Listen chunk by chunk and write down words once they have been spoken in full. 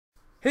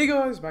Hey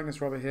guys, Magnus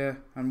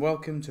here, and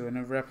welcome to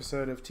another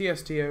episode of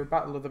TSTO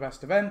Battle of the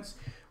Best Events,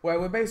 where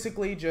we're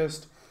basically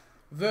just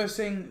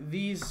versing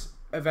these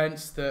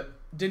events that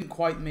didn't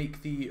quite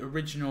make the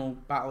original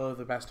Battle of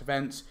the Best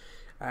Events,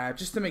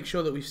 just to make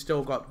sure that we've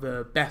still got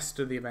the best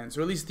of the events,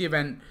 or at least the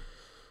event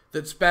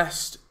that's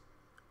best,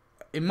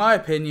 in my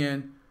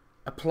opinion,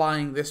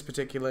 applying this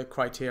particular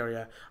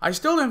criteria. I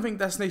still don't think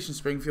Destination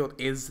Springfield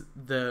is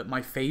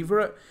my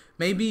favourite.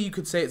 Maybe you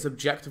could say it's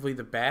objectively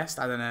the best,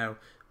 I don't know,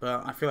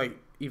 but I feel like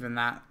even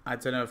that, I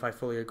don't know if I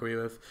fully agree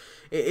with.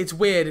 It's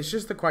weird, it's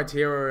just the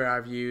criteria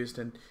I've used,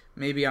 and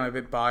maybe I'm a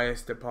bit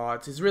biased at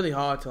parts. It's really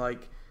hard to,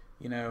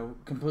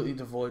 completely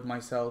devoid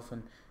myself,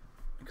 and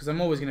because I'm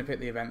always going to pick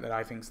the event that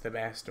I think's the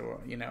best, or,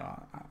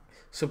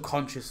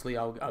 subconsciously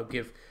I'll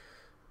give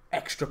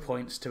extra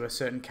points to a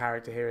certain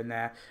character here and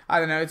there. I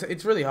don't know,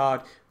 it's really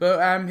hard.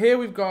 But here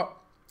we've got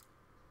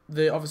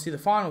obviously the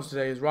finals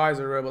today is Rise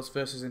of the Robots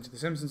versus Into the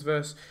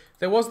Simpsonsverse.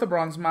 There was the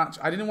bronze match.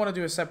 I didn't want to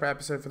do a separate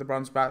episode for the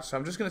bronze match, so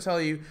I'm just going to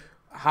tell you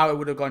how it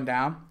would have gone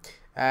down.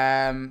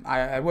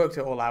 I worked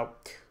it all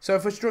out. So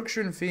for structure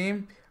and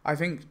theme, I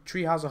think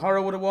Treehouse of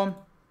Horror would have won.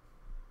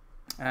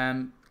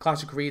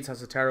 Clash of Creeds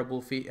has a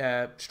terrible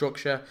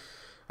structure.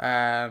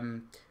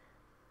 The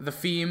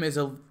theme is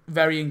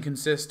very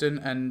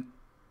inconsistent and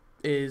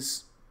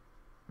is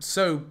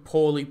so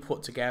poorly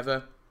put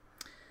together.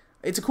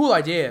 It's a cool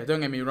idea,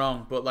 don't get me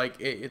wrong, but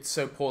it's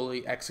so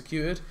poorly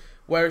executed.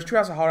 Whereas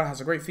Treehouse of Horror has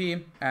a great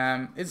theme.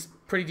 It's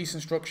pretty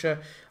decent structure.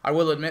 I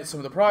will admit some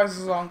of the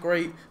prizes aren't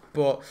great,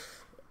 but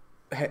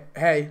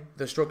hey,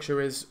 the structure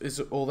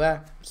is all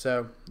there.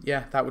 So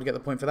yeah, that would get the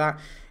point for that.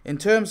 In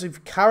terms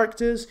of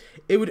characters,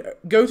 it would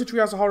go to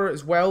Treehouse of Horror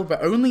as well,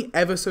 but only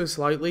ever so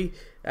slightly.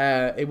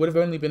 It would have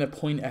only been a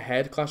point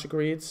ahead, Clash of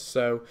Creeds,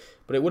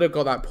 but it would have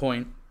got that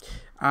point.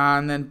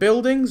 And then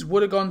buildings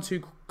would have gone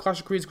to Clash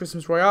of Creeds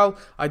Christmas Royale.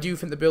 I do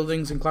think the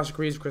buildings in Clash of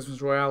Creeds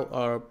Christmas Royale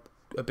are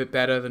a bit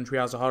better than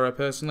Treehouse of Horror,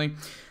 personally.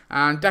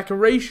 And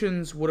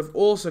decorations would have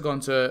also gone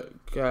to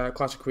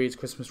Clash of Creeds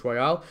Christmas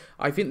Royale.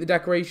 I think the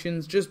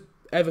decorations, just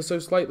ever so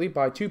slightly,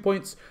 by 2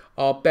 points,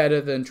 are better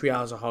than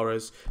Treehouse of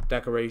Horror's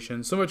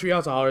decorations. Some of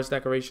Treehouse of Horror's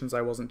decorations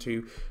I wasn't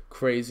too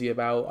crazy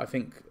about. I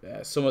think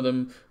some of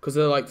them, because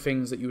they're like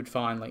things that you would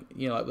find, like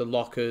the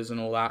lockers and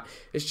all that.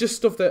 It's just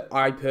stuff that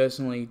I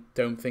personally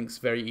don't think is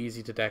very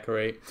easy to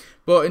decorate.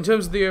 But in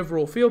terms of the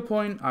overall field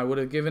point, I would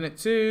have given it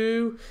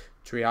to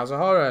Treehouse of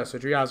Horror. So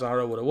Treehouse of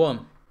Horror would have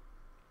won.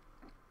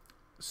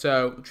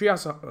 So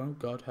Treehouse of... Oh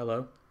god,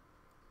 hello.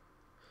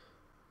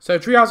 So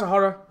Treehouse of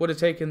Horror would have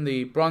taken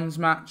the bronze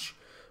match.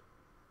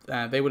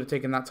 They would have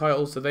taken that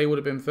title, so they would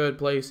have been third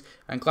place,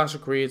 and Clash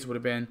of Creeds would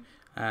have been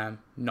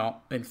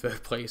not in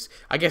third place.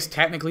 I guess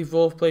technically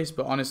fourth place,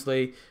 but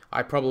honestly,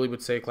 I probably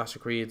would say Clash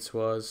of Creeds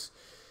was...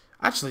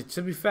 Actually,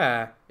 to be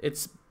fair,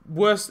 it's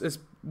worse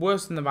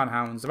than the Van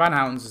Houtens. The Van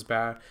Houtens is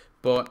better,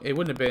 but it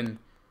wouldn't have been...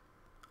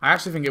 I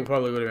actually think it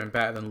probably would have been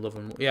better than Love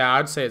and... Yeah,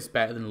 I'd say it's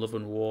better than Love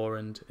and War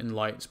and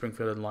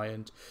Springfield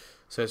Enlightened.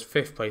 So it's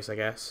fifth place, I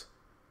guess.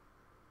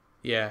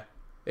 Yeah,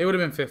 it would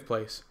have been fifth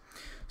place.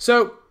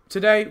 So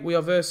today we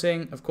are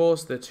versing, of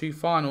course, the two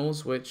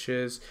finals, which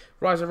is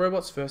Rise of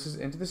Robots versus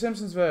Into the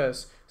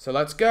Simpsonsverse. So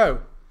let's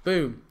go.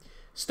 Boom.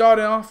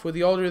 Starting off with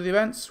the order of the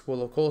events,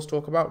 we'll of course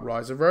talk about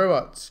Rise of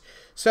Robots.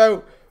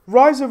 So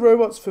Rise of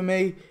Robots for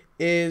me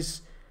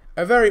is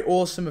a very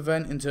awesome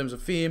event in terms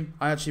of theme.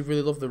 I actually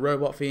really love the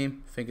robot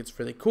theme. I think it's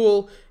really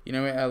cool. It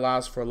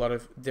allows for a lot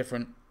of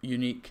different,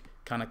 unique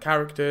kind of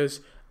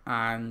characters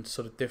and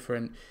sort of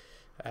different,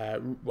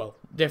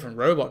 different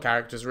robot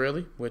characters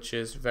really, which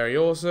is very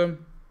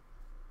awesome.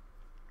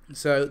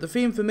 So the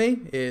theme for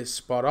me is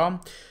spot on.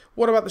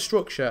 What about the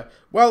structure?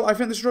 Well, I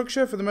think the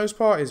structure for the most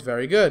part is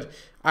very good.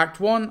 Act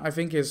 1 I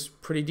think is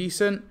pretty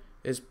decent,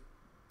 is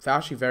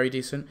actually very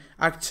decent.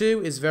 Act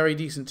 2 is very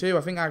decent too.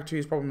 I think Act 2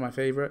 is probably my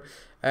favourite.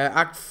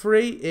 Act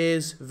 3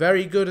 is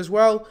very good as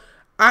well.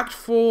 Act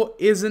 4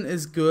 isn't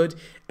as good.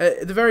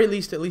 At the very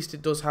least, at least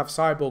it does have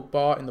Cyborg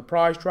Bart in the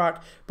prize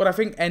track, but I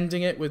think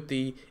ending it with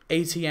the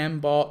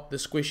ATM bot, the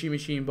Squishy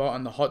Machine bot,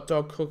 and the Hot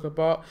Dog Cooker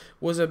bot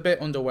was a bit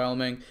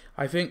underwhelming.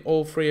 I think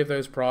all three of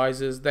those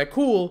prizes, they're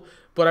cool,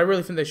 but I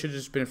really think they should have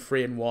just been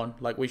 3 in 1.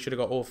 Like, we should have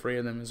got all three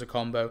of them as a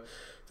combo.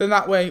 Then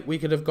that way, we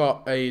could have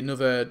got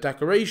another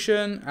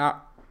decoration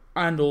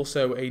and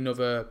also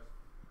another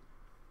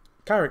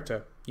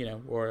character,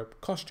 or a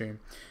costume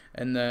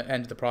in the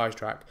end of the prize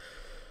track.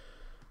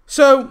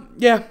 So,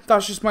 yeah,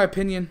 that's just my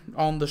opinion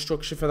on the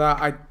structure for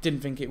that. I didn't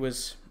think it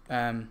was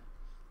good.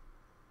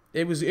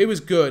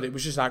 It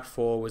was just Act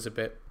 4 was a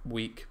bit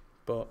weak,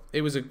 but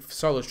it was a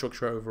solid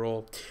structure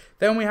overall.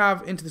 Then we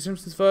have Into the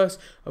Simpsonsverse.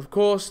 Of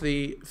course,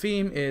 the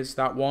theme is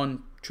that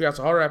one Treehouse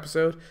of Horror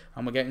episode,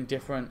 and we're getting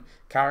different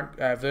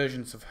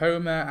versions of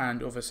Homer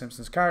and other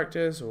Simpsons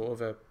characters or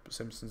other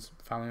Simpsons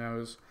family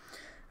members.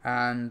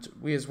 And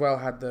we as well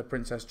had the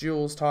Princess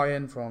Jules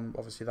tie-in from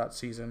obviously that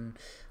season,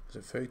 was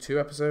it 32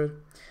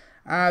 episode?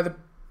 So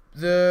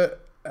the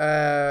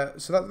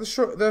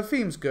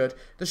theme's good.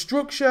 The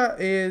structure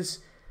is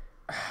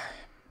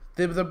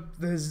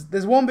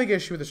there's one big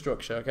issue with the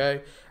structure,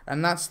 okay?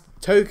 And that's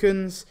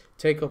tokens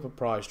take up a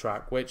prize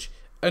track, which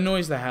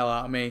annoys the hell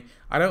out of me.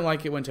 I don't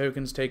like it when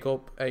tokens take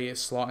up a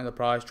slot in the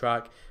prize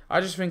track.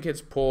 I just think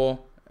it's poor.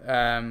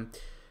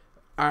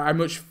 I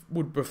much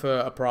would prefer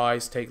a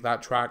prize take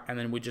that track and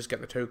then we just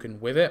get the token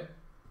with it.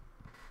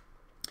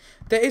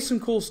 There is some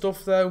cool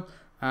stuff though.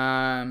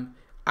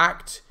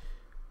 Act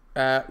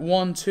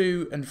 1,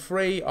 2, and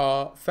 3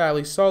 are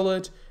fairly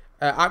solid.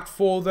 Act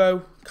 4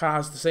 though kind of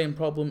has the same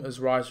problem as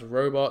Rise of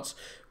Robots,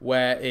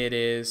 where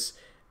it's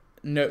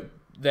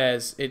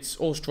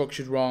all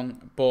structured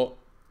wrong, but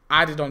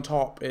added on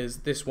top is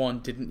this one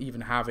didn't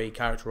even have a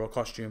character or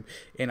costume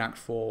in Act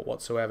 4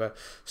 whatsoever.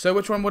 So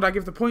which one would I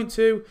give the point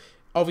to?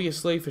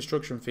 Obviously, for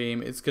structure and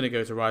theme, it's going to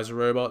go to Rise of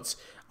Robots.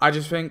 I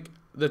just think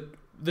the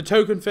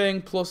token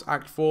thing plus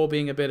Act 4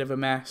 being a bit of a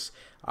mess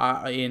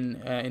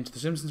into the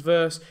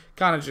Simpsonsverse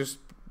kind of just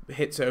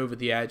hits it over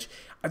the edge.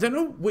 I don't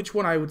know which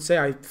one I would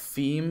say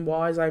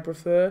theme-wise I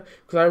prefer,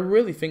 because I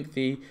really think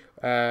the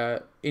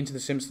Into the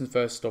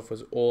Simpsonsverse stuff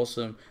was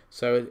awesome.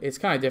 So it's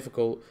kind of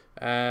difficult.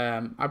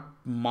 I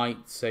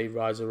might say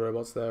Rise of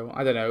Robots though.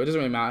 I don't know. It doesn't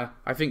really matter.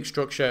 I think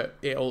structure,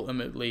 it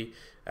ultimately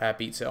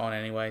beats it on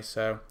anyway.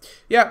 So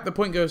yeah, the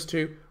point goes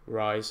to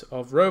Rise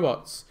of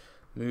Robots.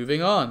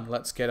 Moving on,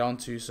 let's get on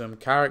to some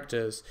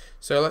characters.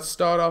 So let's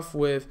start off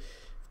with,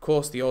 of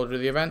course, the order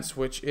of the events,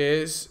 which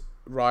is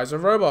Rise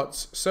of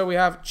Robots. So we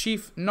have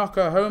Chief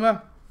Knocker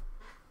Homer.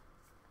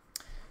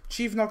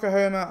 Chief Knocker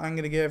Homer, I'm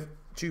going to give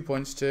 2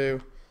 points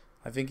to.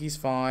 I think he's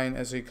fine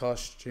as a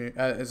costume,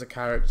 as a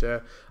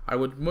character. I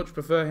would much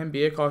prefer him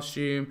be a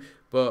costume,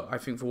 but I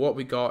think for what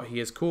we got,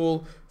 he is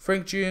cool.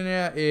 Frank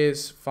Jr.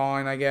 is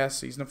fine, I guess.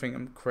 He's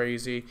nothing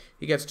crazy.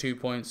 He gets 2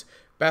 points.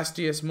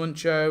 Bestius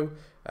Muncho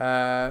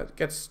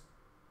gets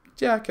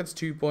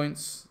 2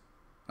 points,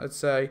 I'd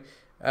say.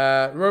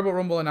 Robot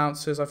Rumble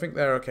announcers, I think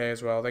they're okay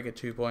as well. They get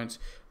 2 points.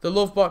 The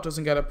Lovebot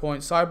doesn't get a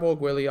point. Cyborg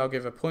Willy, I'll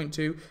give a point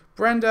to.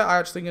 Brenda, I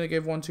actually going to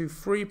give 1, 2,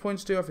 3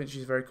 points to. I think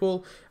she's very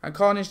cool. And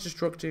Carnage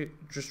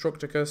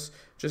Destructicus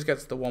just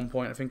gets the 1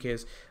 point. I think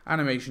his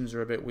animations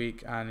are a bit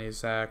weak and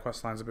his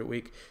quest line's a bit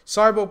weak.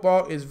 Cyborg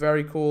Bot is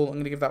very cool. I'm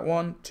going to give that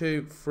 1,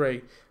 2,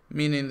 3,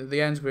 meaning that the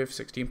ends with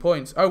 16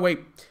 points. Oh wait,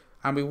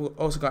 and we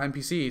also got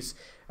NPCs.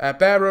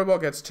 Bear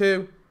Robot gets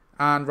 2,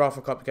 and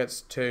Rafflecop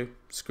gets 2.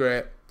 Screw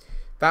it.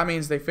 That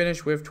means they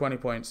finish with 20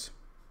 points.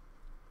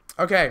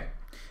 Okay,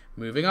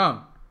 moving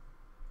on.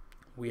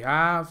 We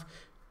have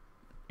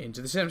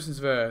Into the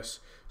Simpsonsverse.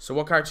 So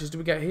what characters do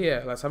we get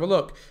here? Let's have a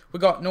look. We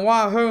got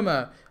Noir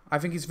Homer. I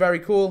think he's very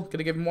cool. Going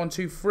to give him 1,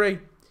 2, 3.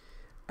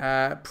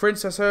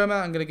 Princess Homer.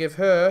 I'm going to give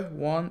her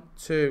 1,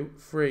 2,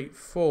 3,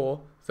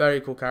 4.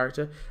 Very cool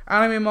character.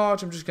 Anime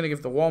Marge, I'm just going to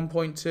give the 1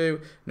 point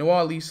to.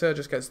 Noir Lisa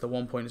just gets the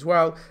 1 point as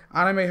well.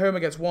 Anime Homer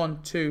gets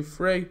 1, 2,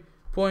 3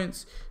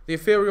 points. The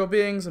Ethereal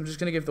Beings, I'm just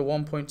going to give the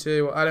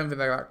 1.2. I don't think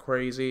they're that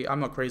crazy. I'm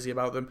not crazy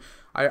about them.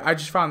 I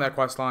just found their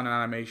questline and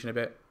animation a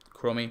bit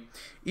crummy.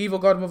 Evil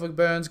Godmother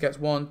Burns gets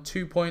 1,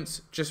 2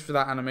 points just for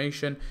that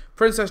animation.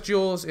 Princess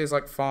Jules is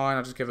like fine.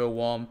 I'll just give her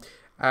 1.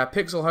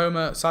 Pixel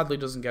Homer sadly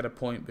doesn't get a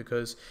point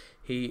because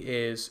he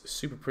is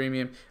super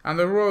premium. And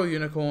the Royal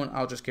Unicorn,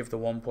 I'll just give the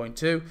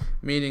 1.2,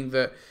 meaning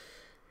that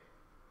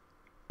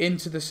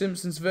Into the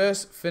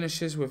Simpsonsverse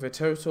finishes with a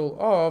total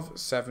of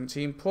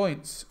 17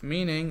 points,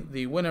 meaning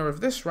the winner of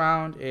this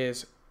round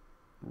is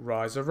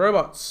Rise of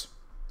Robots.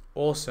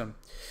 Awesome.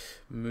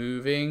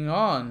 Moving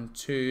on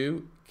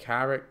to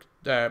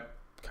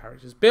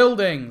characters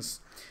buildings.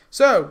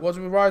 So, what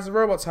do Rise of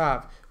Robots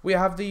have? We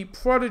have the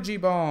Prodigy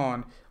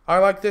Barn. I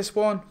like this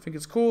one. I think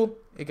it's cool.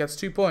 It gets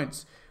 2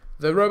 points.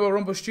 The Robo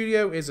Rumble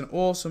Studio is an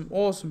awesome,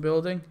 awesome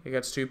building. It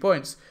gets 2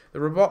 points.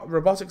 The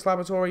Robotics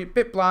Laboratory,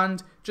 bit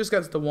bland, just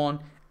gets the 1.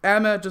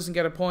 Emma doesn't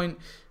get a point.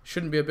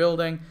 Shouldn't be a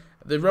building.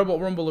 The Robot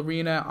Rumble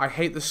Arena, I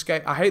hate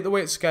the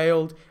way it's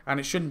scaled, and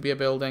it shouldn't be a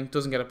building.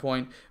 Doesn't get a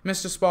point.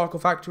 Mr. Sparkle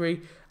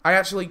Factory, I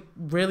actually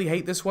really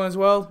hate this one as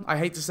well. I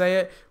hate to say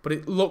it, but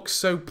it looks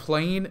so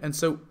plain and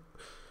so...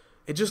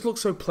 It just looks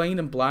so plain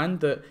and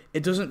bland that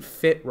it doesn't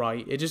fit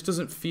right. It just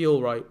doesn't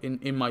feel right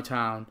in my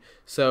town.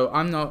 So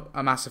I'm not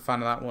a massive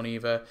fan of that one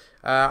either.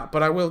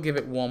 But I will give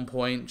it 1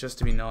 point just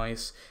to be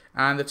nice.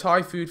 And the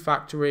Thai Food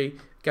Factory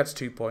gets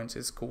 2 points.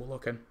 It's cool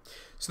looking.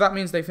 So that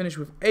means they finish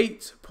with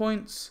 8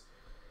 points.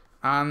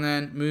 And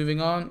then moving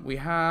on, we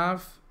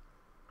have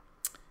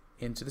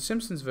Into the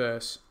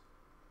Simpsonsverse.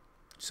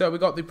 So we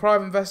got the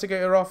Private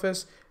Investigator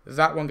Office.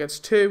 That one gets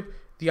 2.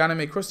 The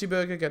Anime Krusty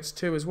Burger gets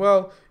 2 as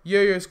well.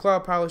 Yo-Yo's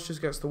Cloud Palace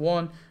just gets the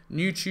 1.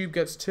 New Tube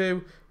gets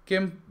 2.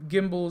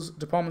 Gimbal's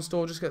Department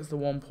Store just gets the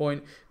 1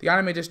 point. The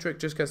Anime District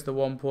just gets the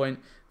 1 point.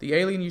 The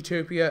Alien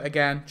Utopia,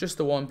 again, just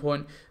the 1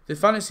 point. The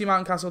Fantasy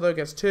Mountain Castle, though,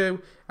 gets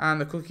 2. And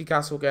the Cookie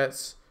Castle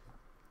gets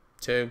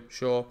 2.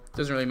 Sure,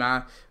 doesn't really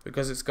matter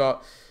because it's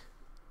got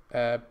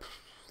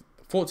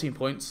 14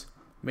 points,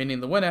 meaning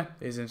the winner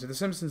is Into the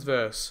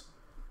Simpsonsverse.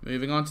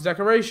 Moving on to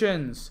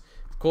decorations.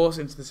 Of course,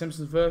 Into the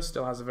Simpsonsverse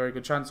still has a very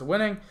good chance of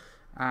winning,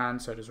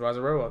 and so does Rise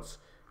of Robots.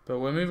 But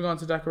we're moving on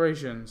to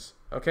decorations.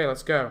 Okay,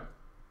 let's go.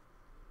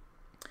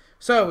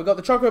 So we got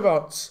the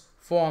Chocobots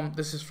from,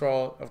 this is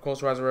for, of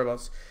course, Rise of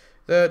Robots.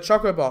 The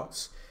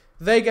Chocobots,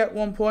 they get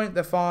 1 point,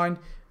 they're fine.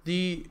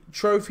 The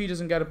trophy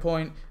doesn't get a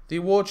point. The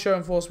award show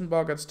enforcement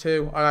bar gets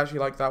 2. I actually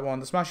like that one.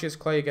 The Smashiest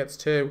Clay gets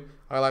 2.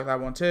 I like that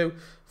one too.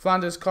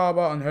 Flanders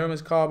Carbot and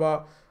Homer's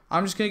Carbot,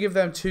 I'm just going to give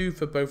them 2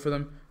 for both of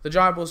them. The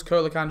Giant Balls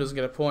Cola Can doesn't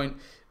get a point.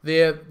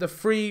 The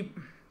free,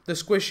 the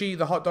Squishy,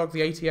 the Hot Dog,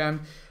 the ATM,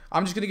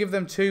 I'm just going to give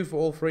them 2 for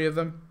all 3 of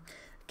them.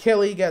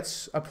 Killy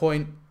gets a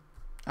point.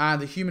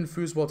 And the Human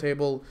Foosball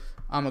Table,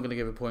 I'm not going to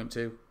give a point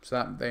to.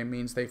 So that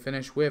means they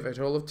finish with a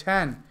total of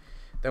 10.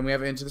 Then we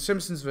have it into the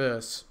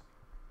Simpsonsverse.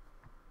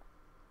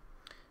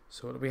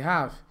 So what do we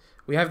have?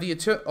 We have the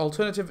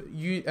Alternative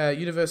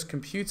Universe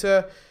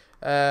Computer,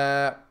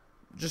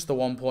 just the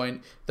 1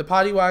 point. The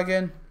Paddy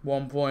Wagon,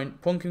 1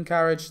 point. Pumpkin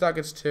Carriage, that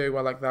gets 2.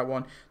 I like that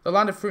one. The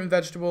Land of Fruit and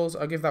Vegetables,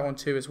 I'll give that one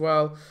 2 as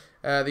well.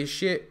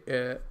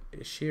 The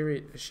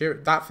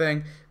that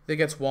thing, that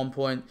gets 1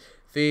 point.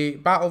 The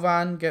Battle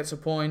Van gets a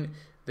point.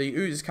 The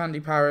Oozes Candy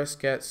Paris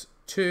gets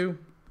 2.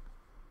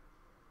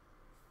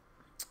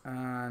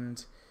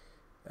 And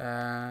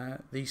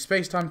the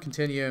Space-Time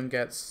Continuum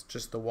gets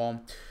just the 1.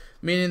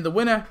 Meaning the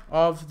winner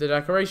of the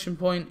decoration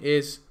point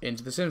is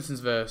into the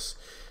Simpsonsverse.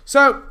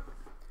 So,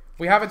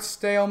 we have a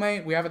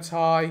stalemate. We have a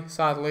tie,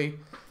 sadly.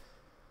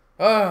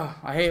 Ugh,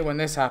 I hate it when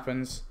this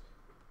happens.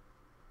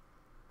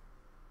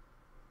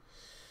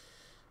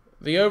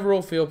 The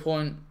overall field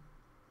point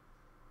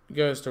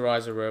goes to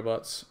Rise of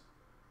Robots.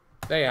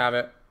 There you have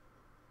it.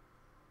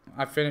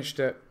 I finished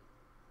it.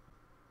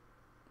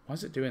 Why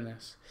is it doing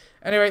this?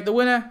 Anyway, the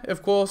winner,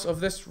 of course,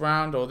 of this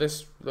round, or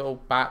this little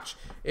batch,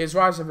 is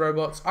Rise of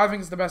Robots. I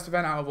think it's the best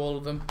event out of all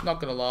of them, not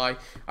gonna lie.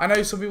 I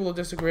know some people will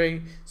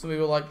disagree, some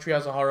people like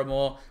Treehouse of Horror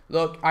more.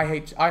 Look, I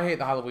hate the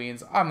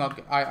Halloweens. I'm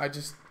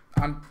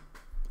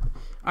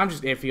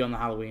just iffy on the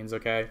Halloweens,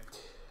 okay?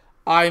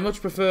 I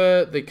much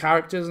prefer the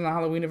characters in the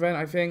Halloween event,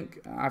 I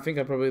think.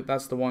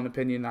 That's the one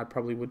opinion I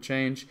probably would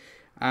change.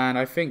 And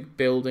I think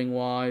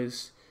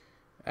building-wise,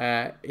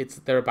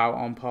 they're about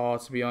on par,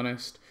 to be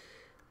honest.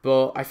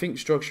 But I think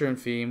structure and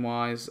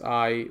theme-wise,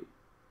 or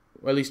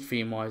at least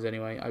theme-wise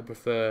anyway, I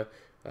prefer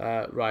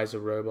Rise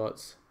of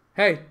Robots.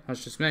 Hey,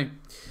 that's just me.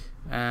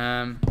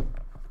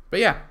 But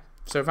yeah,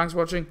 so thanks for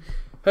watching.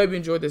 Hope you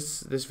enjoyed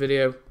this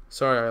video.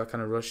 Sorry I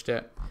kind of rushed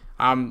it.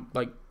 I'm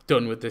like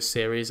done with this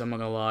series, I'm not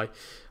gonna lie.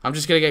 I'm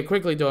just gonna get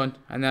quickly done,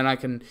 and then I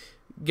can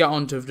get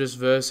on to just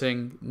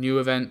versing new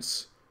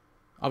events.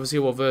 Obviously,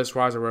 we'll verse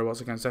Rise of Robots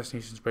against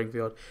Destination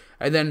Springfield.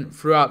 And then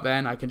throughout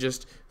then, I can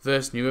just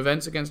verse new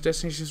events against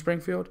Destination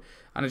Springfield.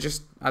 And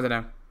I don't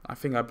know. I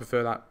think I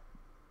prefer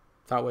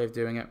that way of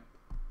doing it.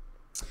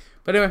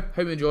 But anyway,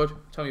 hope you enjoyed.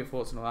 Tell me your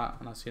thoughts on all that.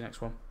 And I'll see you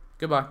next one.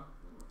 Goodbye.